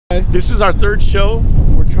This is our third show.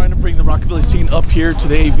 We're trying to bring the rockabilly scene up here to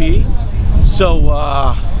the AV. So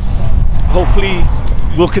hopefully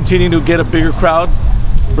we'll continue to get a bigger crowd,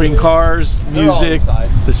 bring cars, music,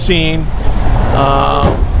 the scene.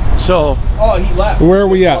 Oh, he left. Where are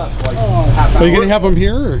we at? Are you going to have them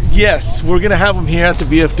here? Or? Yes, we're going to have them here at the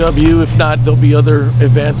VFW. If not, there'll be other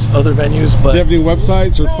events, other venues. But do you have any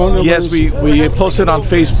websites or phone numbers? Yes, we posted on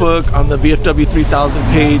Facebook on the VFW 3000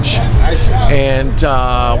 page, and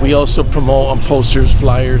we also promote on posters,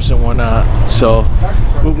 flyers, and whatnot. So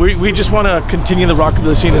we just want to continue the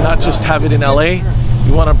rockabilly scene and not just have it in LA.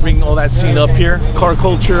 We want to bring all that scene up here, car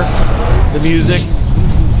culture, the music.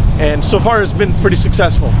 And so far it's been pretty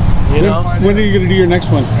successful, you know. When are you going to do your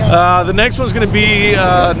next one? The next one's going to be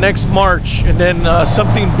next March, and then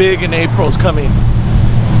something big in April is coming,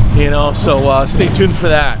 you know, so stay tuned for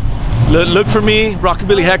that. Look for me,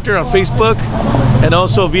 Rockabilly Hector, on Facebook, and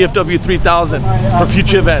also VFW 3000 for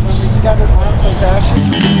future events.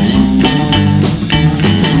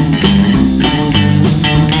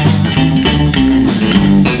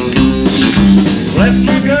 Left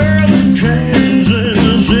my girl in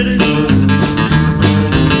Kansas City.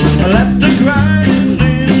 I left her crying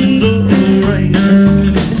in the rain.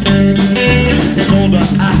 Told her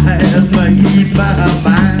I had made my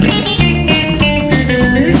mind.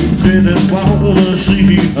 Didn't want to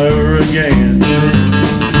see her again.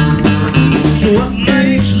 So what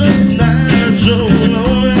makes the night so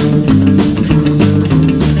long?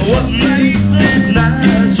 What makes the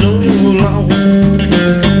night so long?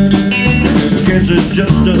 It's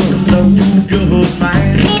just a no good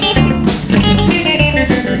man.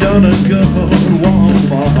 Done a good one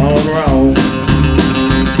for wrong.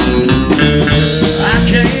 I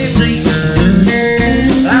can't eat,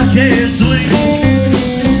 I can't sleep.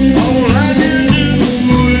 All I can do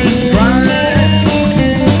is cry.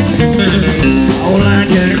 All I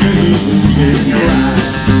can do is cry.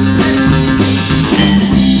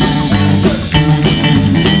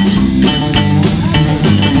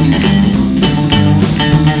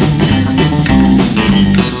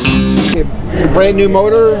 Brand new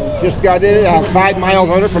motor, just got it, 5 miles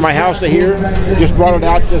on it from my house to here. Just brought it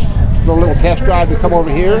out just for a little test drive to come over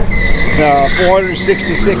here.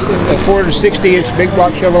 460 inch big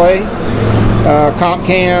block Chevrolet, comp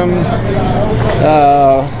cam,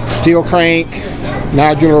 steel crank,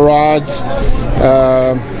 nodular rods,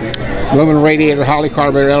 aluminum radiator, Holly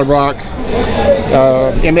carburetor, Edelbrock,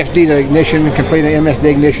 MSD ignition, complete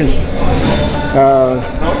MSD ignitions.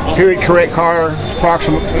 Period correct car,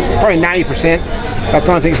 approximately probably 90%. That's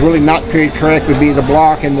the only thing that's really not period correct would be the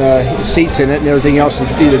block and the seats in it, and everything else is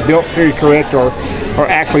either built period correct or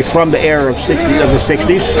actually from the era of the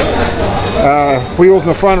 60s. Wheels in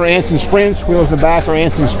the front are Anson Sprints. Wheels in the back are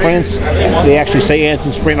Anson Sprints. They actually say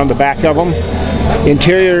Anson Sprint on the back of them.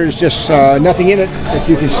 Interior is just nothing in it that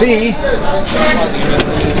you can see.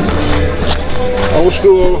 Old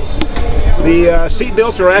school. The seat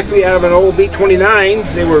belts are actually out of an old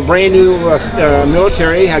B-29. They were brand new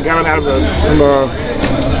military. I got them out of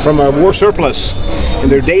from a war surplus, and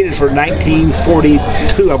they're dated for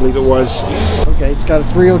 1942, I believe it was. Okay, it's got a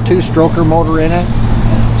 302 stroker motor in it.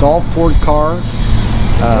 It's all Ford car.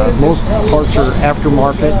 Most parts are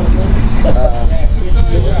aftermarket.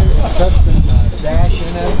 Custom dash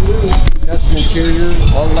in it. Custom interior.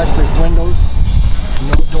 All electric windows.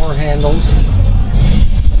 No door handles.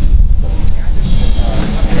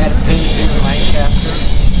 Had it painted in Lancaster.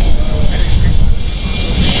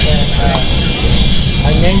 And, I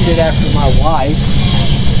named it after my wife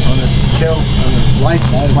on the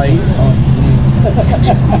license plate.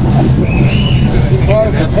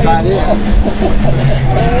 That's about it.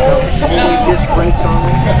 Disc brakes on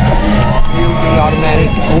it. VFW automatic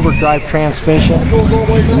overdrive transmission.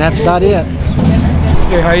 And that's about it.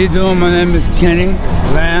 Hey, how you doing? My name is Kenny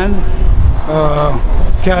Land.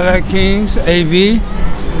 Cadillac Kings AV.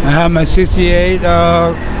 I have my 68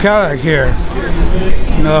 Cadillac here.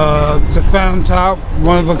 It's a Phantom top,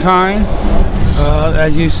 one of a kind.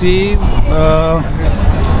 As you see,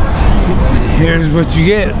 here's what you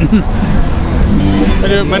get.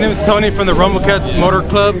 My name is Tony from the Rumble Cats Motor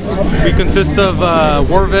Club. We consist of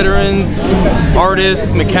war veterans,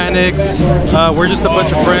 artists, mechanics. We're just a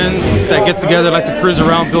bunch of friends that get together, like to cruise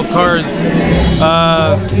around, build cars.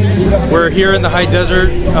 We're here in the high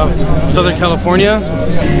desert of Southern California.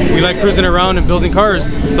 We like cruising around and building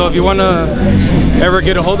cars. So if you want to ever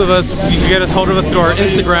get a hold of us, you can get a hold of us through our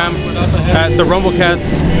Instagram at the Rumble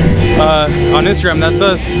Cats on Instagram. That's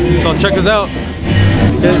us. So check us out.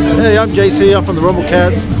 Okay. Hey, I'm JC. I'm from the Rumble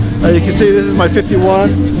Cats. You can see this is my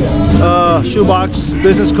 51 shoebox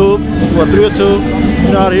business coupe, well 302.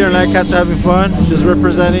 You know, out here in Lancaster having fun, just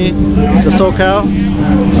representing the SoCal.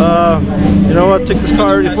 You know what? Took this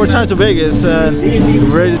car already 4 times to Vegas, and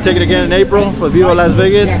we're ready to take it again in April for Viva Las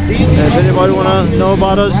Vegas. And if anybody want to know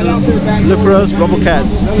about us, just look for us, Rumble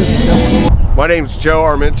Cats. My name's Joe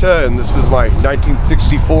Armenta, and this is my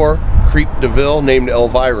 1964 Creep DeVille named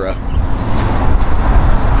Elvira.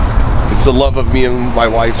 It's the love of me and my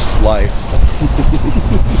wife's life.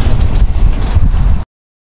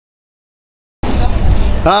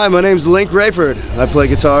 Hi, my name's Link Rayford. I play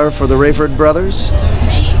guitar for the Rayford Brothers,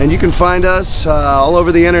 and you can find us all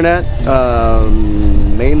over the internet,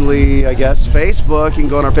 mainly, I guess, Facebook. You can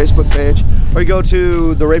go on our Facebook page, or you go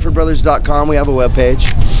to therayfordbrothers.com. We have a web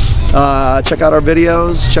page. Check out our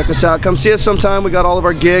videos, check us out, come see us sometime. We got all of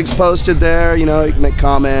our gigs posted there. You know, you can make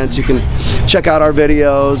comments, you can check out our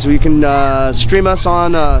videos, you can stream us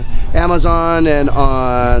on Amazon and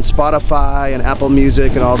on Spotify and Apple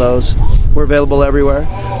Music and all those. We're available everywhere.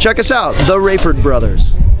 Check us out, the Rayford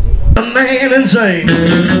Brothers. A man insane,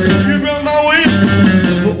 you broke my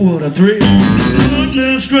wheel, but what a thrill.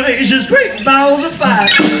 Goodness gracious, great balls of fire.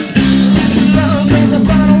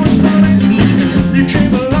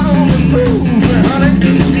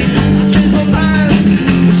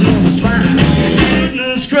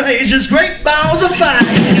 Goodness gracious, great balls of fire.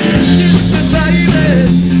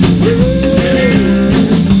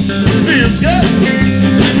 Feels good.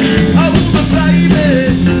 Oh, baby,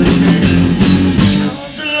 I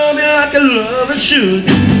want to love you like a lover should.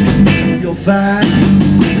 You're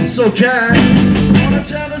fine, so kind. I wanna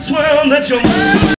tell this world that you're mine.